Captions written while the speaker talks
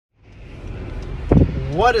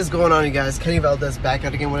What is going on, you guys? Kenny Valdez back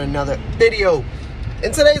out again with another video.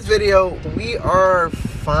 In today's video, we are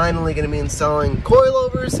finally going to be installing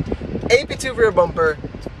coilovers, AP2 rear bumper,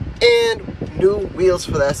 and new wheels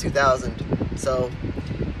for the S2000. So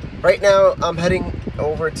right now I'm heading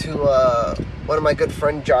over to one of my good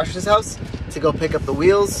friend Josh's house to go pick up the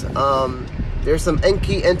wheels. There's some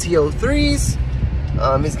Enki NT03s.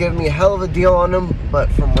 He's giving me a hell of a deal on them,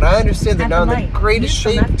 but from what I understand, they're not in the greatest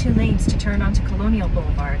shape. Left 2 lanes to turn onto Colonial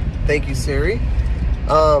Boulevard. Thank you, Siri.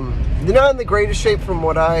 They're not in the greatest shape from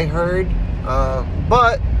what I heard,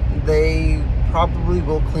 but they probably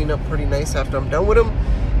will clean up pretty nice after I'm done with them.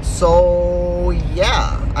 So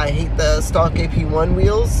yeah, I hate the stock AP1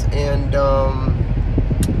 wheels, and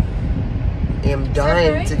am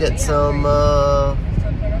dying to get some.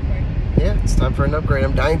 Yeah, it's time for an upgrade.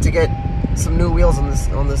 I'm dying to get some new wheels on this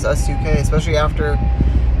S2K, especially after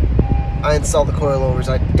I install the coilovers.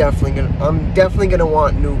 I'm definitely gonna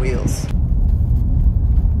want new wheels.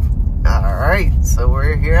 Alright, so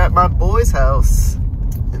we're here at my boy's house,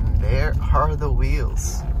 and there are the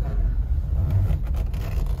wheels.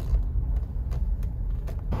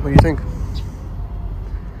 What do you think?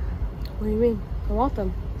 What do you mean? I want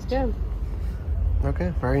them. Let's get them.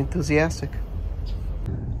 Okay, very enthusiastic.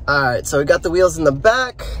 Alright, so we got the wheels in the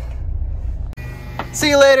back. See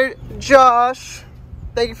you later, Josh.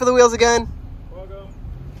 Thank you for the wheels again. Welcome.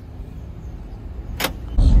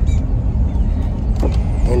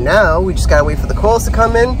 And now we just gotta wait for the coils to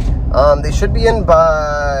come in. They should be in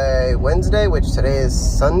by Wednesday, which today is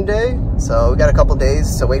Sunday. So we got a couple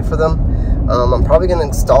days to wait for them. I'm probably gonna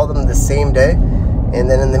install them the same day. And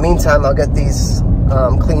then in the meantime, I'll get these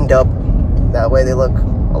cleaned up. That way they look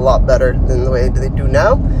a lot better than the way they do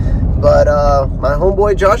now. But my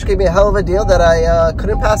homeboy Josh gave me a hell of a deal that I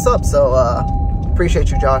couldn't pass up. So appreciate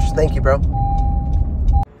you, Josh. Thank you, bro.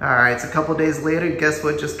 All right, it's a couple days later. Guess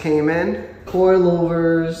what just came in?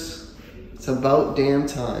 Coilovers. It's about damn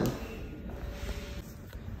time.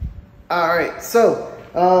 All right, so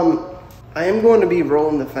I am going to be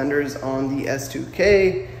rolling the fenders on the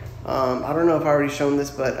S2K. I don't know if I already shown this,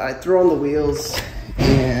 but I threw on the wheels,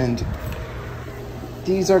 and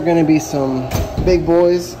these are gonna be some big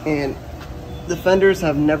boys, and the fenders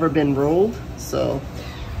have never been rolled, so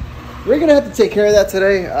we're gonna have to take care of that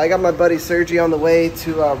today. I got my buddy Sergi on the way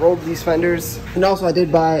to roll these fenders, and also I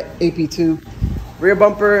did buy AP2 rear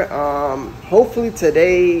bumper. Hopefully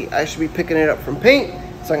today I should be picking it up from paint,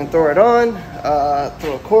 so I can throw it on,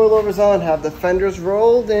 throw coilovers on, have the fenders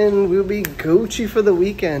rolled, and we'll be Gucci for the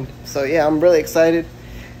weekend. So yeah, I'm really excited,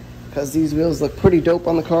 because these wheels look pretty dope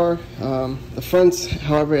on the car. The fronts,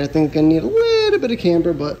 however, I think gonna need a little bit of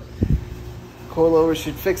camber, but coilovers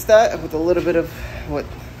should fix that with a little bit of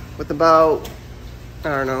with about, I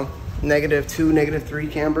don't know, -2, -3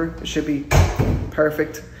 camber. It should be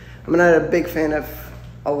perfect. I'm not a big fan of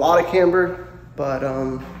a lot of camber, but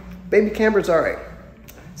baby camber's all right.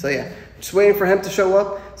 So yeah, just waiting for him to show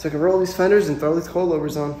up so I can roll these fenders and throw these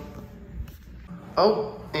coilovers on.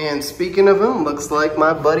 Oh, and speaking of him, looks like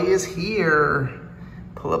my buddy is here.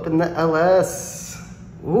 Pull up in the LS.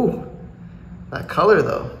 Ooh, that color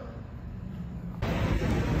though.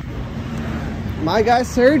 My guy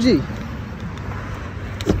Sergi.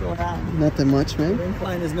 What's going on? Nothing much, man. The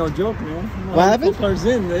incline is no joke, man. What happened? Cars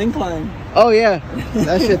in the incline. Oh yeah,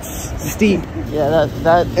 that shit's steep. Yeah,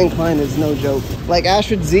 that incline is no joke. Like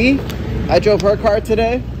Ashford Z, I drove her car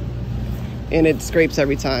today, and it scrapes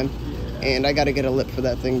every time. And I gotta get a lip for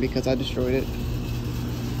that thing because I destroyed it.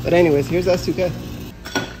 But anyways, here's S2K.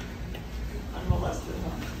 Unmolested,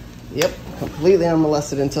 huh? Yep, completely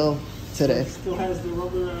unmolested until today. It still has the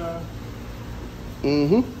rubber,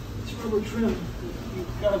 it's rubber trim. You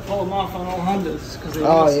gotta pull them off on all Hondas because they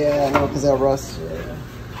rust. Yeah, I know, because they'll rust.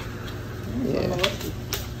 Yeah. Unmolested.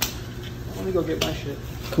 Let me go get my shit.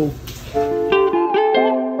 Cool.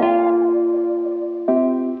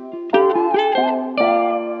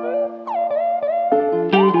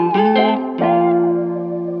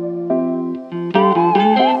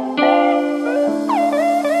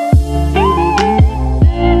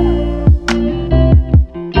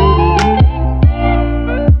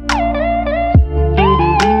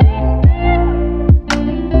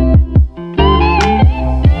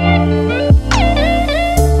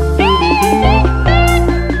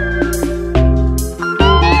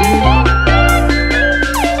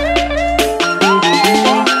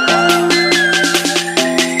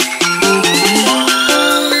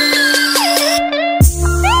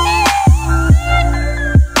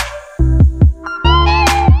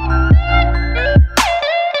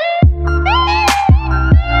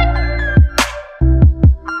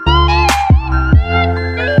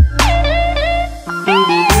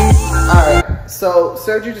 So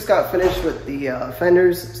Sergi just got finished with the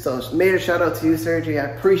fenders, so made a shout out to you, Sergi. I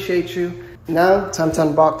appreciate you. Now, time to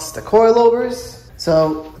unbox the coilovers.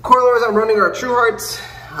 So the coilovers I'm running are TruHarts.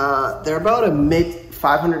 They're about a mid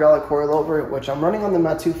 $500 coilover, which I'm running on the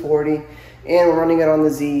Mat 240, and we're running it on the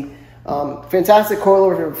Z. Fantastic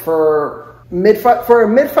coilover for a mid $500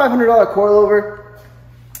 coilover.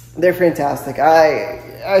 They're fantastic.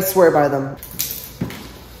 I swear by them.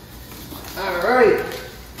 All right.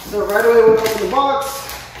 So right away we'll open the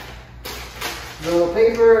box. The little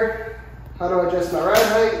paper. How to adjust my ride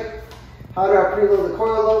height. How do I preload the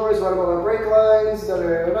coilovers? What about my brake lines?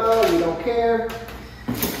 We don't care.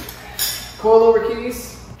 Coilover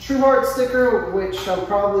keys. TruHart sticker, which I'm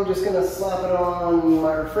probably just gonna slap it on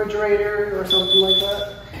my refrigerator or something like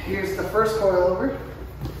that. Here's the first coilover.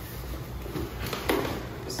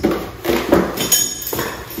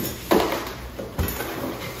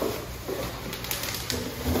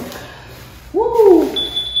 Woo!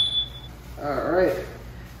 Alright,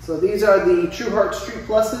 so these are the TruHart Street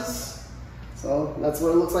Pluses. So that's what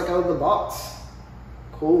it looks like out of the box.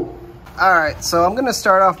 Cool. Alright, so I'm gonna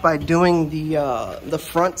start off by doing the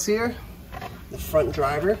fronts here, the front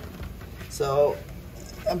driver. So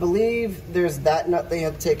I believe there's that nut they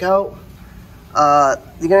have to take out.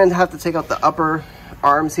 You're gonna have to take out the upper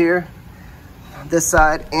arms here, this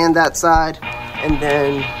side and that side, and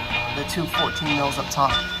then the two 14 mils up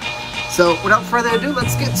top. So without further ado,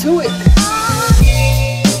 let's get to it.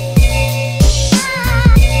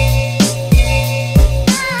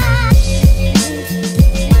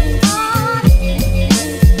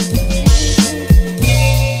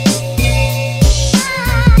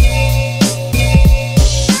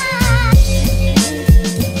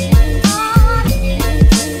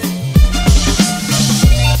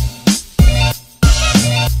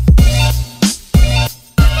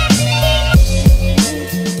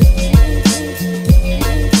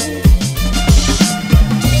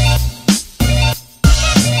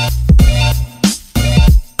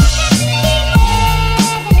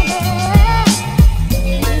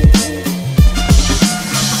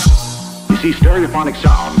 Stereophonic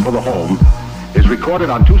sound for the home is recorded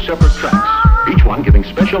on two separate tracks, each one giving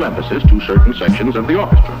special emphasis to certain sections of the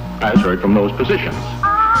orchestra, as heard from those positions.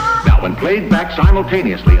 Now, when played back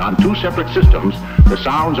simultaneously on two separate systems, the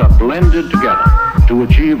sounds are blended together to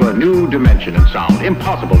achieve a new dimension in sound,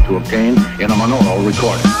 impossible to obtain in a monaural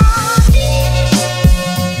recording.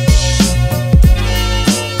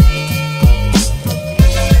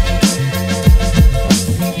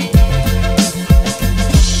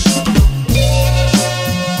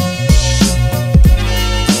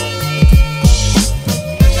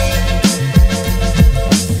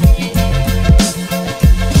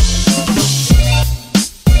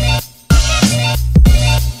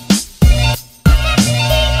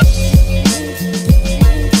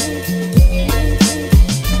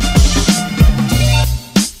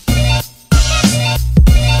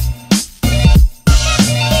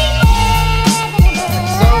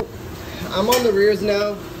 I'm on the rears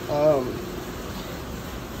now.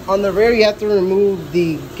 On the rear, you have to remove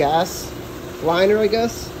the gas liner, I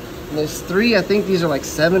guess. And there's three. I think these are like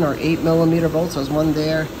 7 or 8 millimeter bolts. So there's one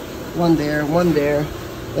there, one there, one there.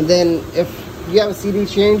 And then if you have a CD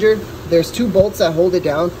changer, there's 2 bolts that hold it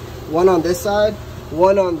down. One on this side,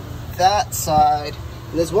 one on that side.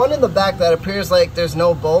 And there's one in the back that appears like there's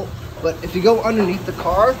no bolt. But if you go underneath the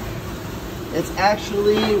car, it's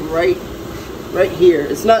actually right here.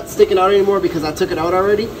 It's not sticking out anymore because I took it out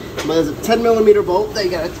already, but there's a 10 millimeter bolt that you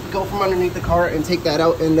gotta go from underneath the car and take that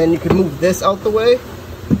out, and then you can move this out the way,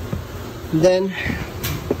 then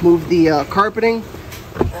move the carpeting.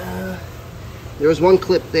 There was one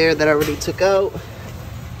clip there that I already took out,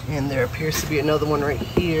 and there appears to be another one right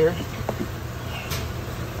here.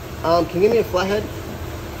 Can you give me a flathead?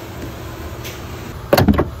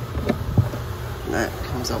 That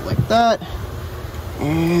comes out like that.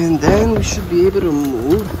 And then we should be able to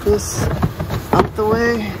move this out the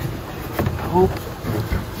way. I hope.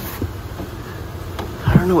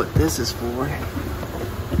 I don't know what this is for.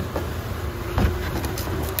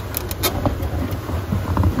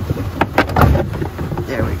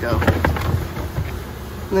 There we go.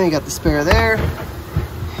 And then you got the spare there.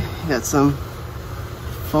 You got some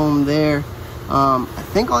foam there. I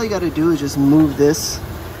think all you got to do is just move this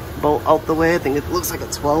bolt out the way. I think it looks like a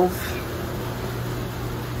 12.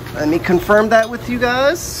 Let me confirm that with you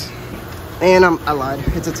guys. And I lied,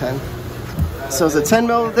 it's a 10. So it's a 10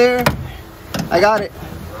 mil there. I got it.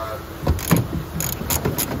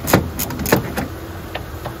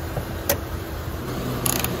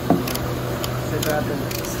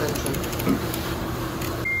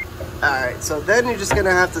 Alright, so then you're just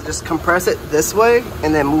gonna have to just compress it this way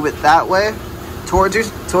and then move it that way towards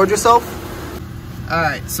yourself.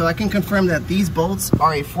 Alright, so I can confirm that these bolts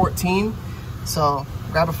are a 14. So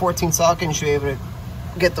grab a 14 socket and you should be able to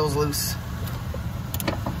get those loose.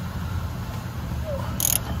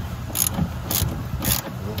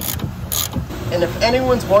 And if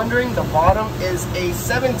anyone's wondering, the bottom is a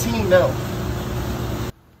 17 mil.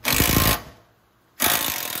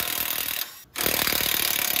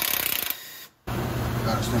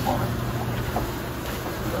 Gotta snip on it.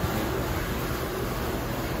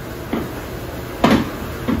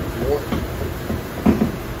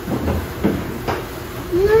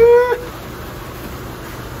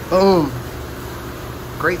 Boom.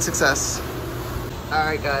 Great success.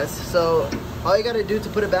 Alright guys, so all you gotta do to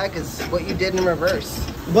put it back is what you did in reverse.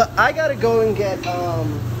 But I gotta go and get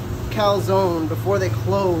calzone before they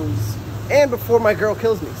close and before my girl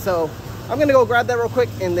kills me. So I'm gonna go grab that real quick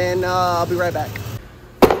and then I'll be right back.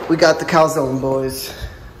 We got the calzone, boys.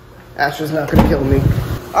 Asher's not gonna kill me.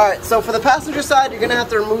 Alright, so for the passenger side, you're gonna have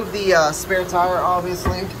to remove the spare tire,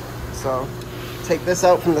 obviously. So take this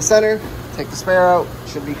out from the center, take the spare out,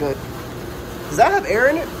 should be good. Does that have air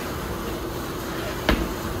in it?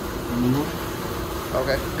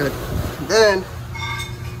 Okay, good. Then,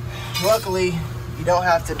 luckily, you don't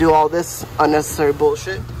have to do all this unnecessary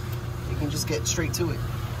bullshit. You can just get straight to it.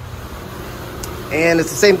 And it's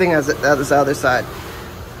the same thing as this other side.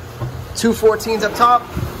 2 14s up top,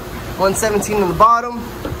 1 17 on the bottom.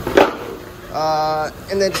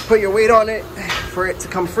 And then just put your weight on it for it to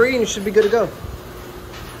come free and you should be good to go.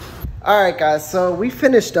 Alright guys, so we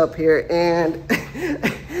finished up here and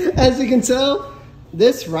as you can tell,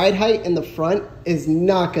 this ride height in the front is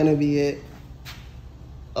not gonna be it.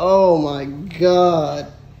 Oh my god.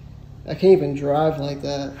 I can't even drive like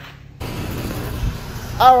that.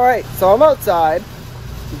 Alright, so I'm outside,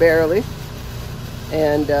 barely.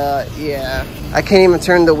 And yeah, I can't even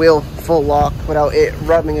turn the wheel full lock without it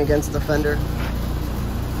rubbing against the fender.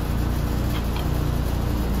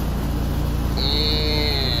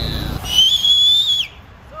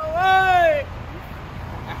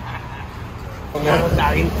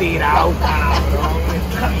 Está bien tirado, cabrón.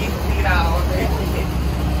 Está bien tirado.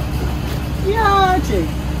 Ya, che.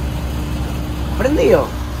 ¿Prendido?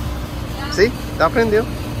 Sí, está prendido.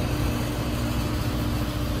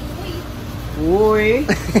 Uy.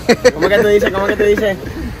 ¿Cómo que te dice? ¿Cómo que te dice?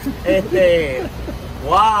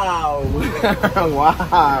 Wow.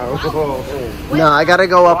 Wow. No, I gotta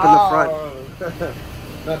go up in the front.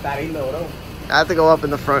 No, está lindo, bro. I have to go up in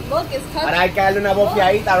the front. Look, it's touching. Ahora hay que darle una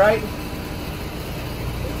bofiadita, right?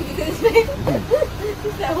 Is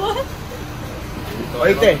that what?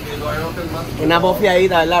 ¿Oíste? Una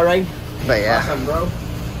bofiadita, ¿verdad, right? But yeah. Awesome, bro.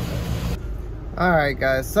 Alright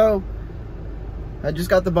guys, so I just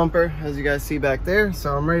got the bumper, as you guys see back there.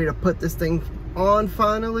 So I'm ready to put this thing on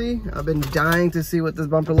finally. I've been dying to see what this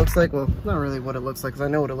bumper looks like. Well, not really what it looks like, because I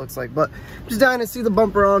know what it looks like. But I'm just dying to see the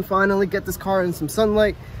bumper on finally, get this car in some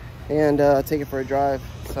sunlight, and take it for a drive.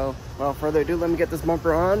 So without further ado, let me get this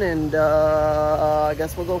bumper on, and I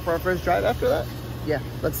guess we'll go for our first drive after that. Yeah,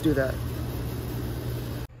 let's do that.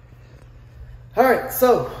 All right,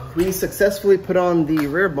 so we successfully put on the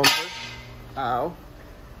rear bumper. Ow.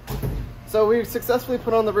 So we successfully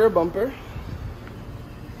put on the rear bumper.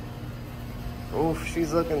 Oof,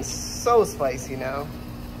 she's looking so spicy now.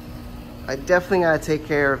 I definitely gotta take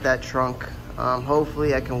care of that trunk.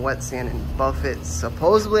 Hopefully I can wet sand and buff it.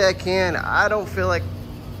 Supposedly I can. I don't feel like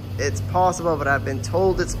it's possible, but I've been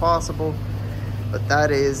told it's possible. But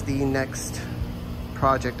that is the next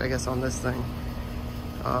project, I guess, on this thing.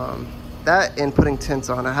 That and putting tints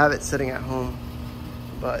on. I have it sitting at home.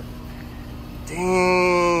 But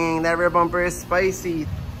dang, that rear bumper is spicy.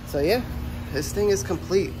 So yeah, this thing is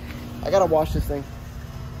complete. I gotta wash this thing.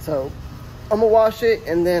 So I'm gonna wash it,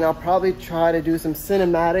 and then I'll probably try to do some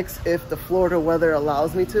cinematics if the Florida weather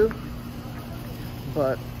allows me to.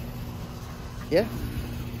 But yeah,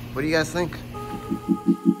 what do you guys think?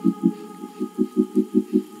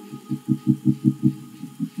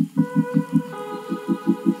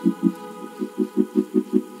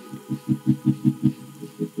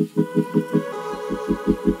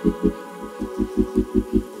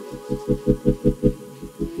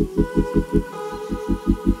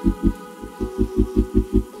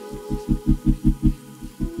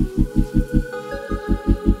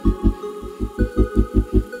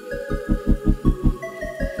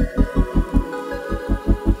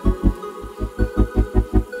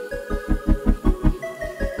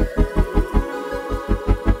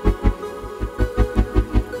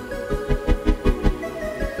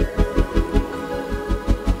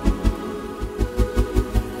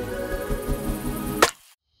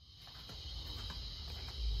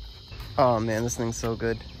 Oh man, this thing's so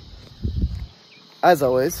good. As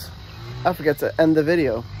always, I forget to end the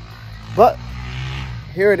video, but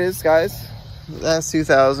here it is, guys. The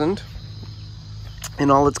S2000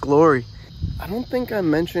 in all its glory. I don't think I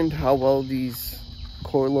mentioned how well these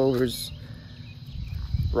coilovers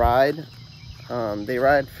ride. They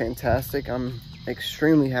ride fantastic. I'm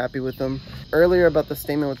extremely happy with them. Earlier about the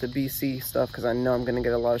statement with the BC stuff, because I know I'm gonna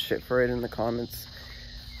get a lot of shit for it in the comments.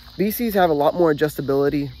 BCs have a lot more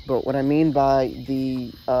adjustability, but what I mean by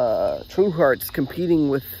the TruHarts competing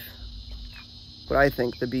with what I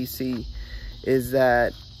think the BC is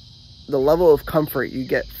that the level of comfort you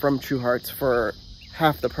get from TruHarts for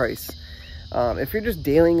half the price. If you're just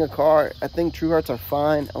dailying a car, I think TruHarts are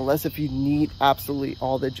fine, unless if you need absolutely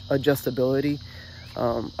all the adjustability.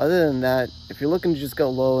 Other than that, if you're looking to just go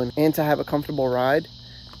low and to have a comfortable ride,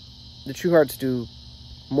 the TruHarts do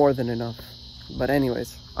more than enough. But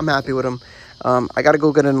anyways, I'm happy with them. I gotta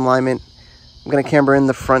go get an alignment. I'm gonna camber in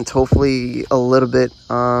the front hopefully a little bit.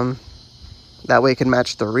 That way it can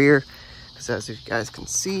match the rear, because as you guys can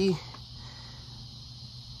see,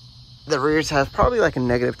 the rears have probably like a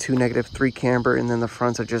 -2, -3 camber, and then the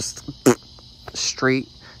fronts are just straight.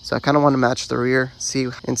 So I kind of want to match the rear, see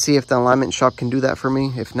if the alignment shop can do that for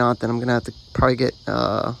me. If not, then I'm gonna have to probably get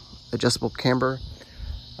adjustable camber,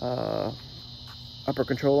 upper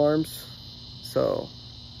control arms. So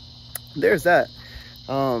there's that.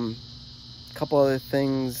 Couple other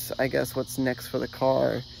things, I guess. What's next for the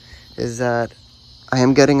car is that I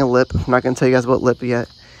am getting a lip. I'm not gonna tell you guys what lip yet.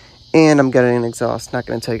 And I'm getting an exhaust. Not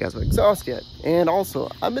gonna tell you guys what exhaust yet. And also,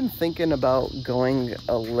 I've been thinking about going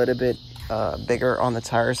a little bit bigger on the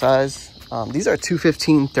tire size. These are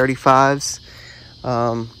 215/35s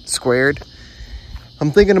squared.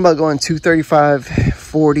 I'm thinking about going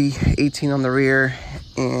 235/40, 18 on the rear,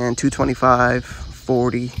 and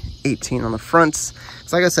 225/40, 18 on the fronts.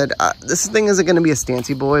 So like I said, this thing isn't going to be a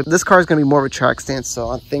stancy boy. This car is going to be more of a track stance, so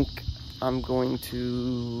I think I'm going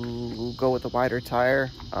to go with a wider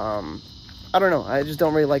tire. I don't know. I just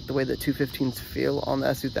don't really like the way the 215s feel on the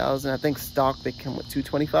S2000. I think stock they come with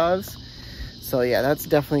 225s. So yeah, that's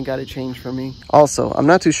definitely got to change for me. Also, I'm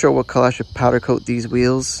not too sure what color I should powder coat these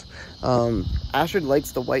wheels. Ashford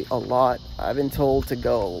likes the white a lot. I've been told to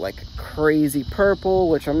go like crazy purple,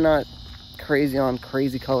 which I'm not crazy on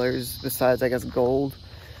crazy colors besides I guess gold.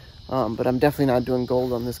 But I'm definitely not doing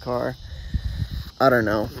gold on this car. I don't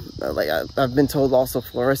know. Like I've been told also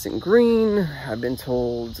fluorescent green. I've been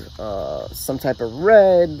told some type of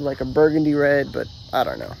red, like a burgundy red, but I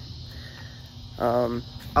don't know.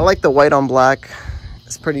 I like the white on black.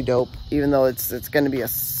 It's pretty dope, even though it's gonna be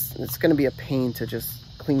a pain to just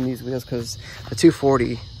clean these wheels, because the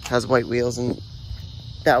 240 has white wheels and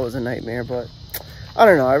that was a nightmare. But I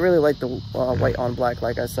don't know, I really like the white on black.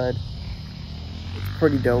 Like I said, it's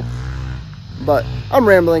pretty dope. But I'm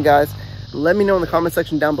rambling, guys. Let me know in the comment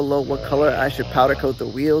section down below what color I should powder coat the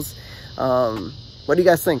wheels. What do you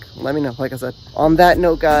guys think? Let me know. Like I said, on that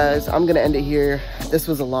note, guys, I'm gonna end it here. This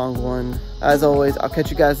was a long one. As always, I'll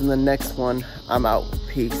catch you guys in the next one. I'm out.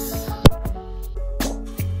 Peace.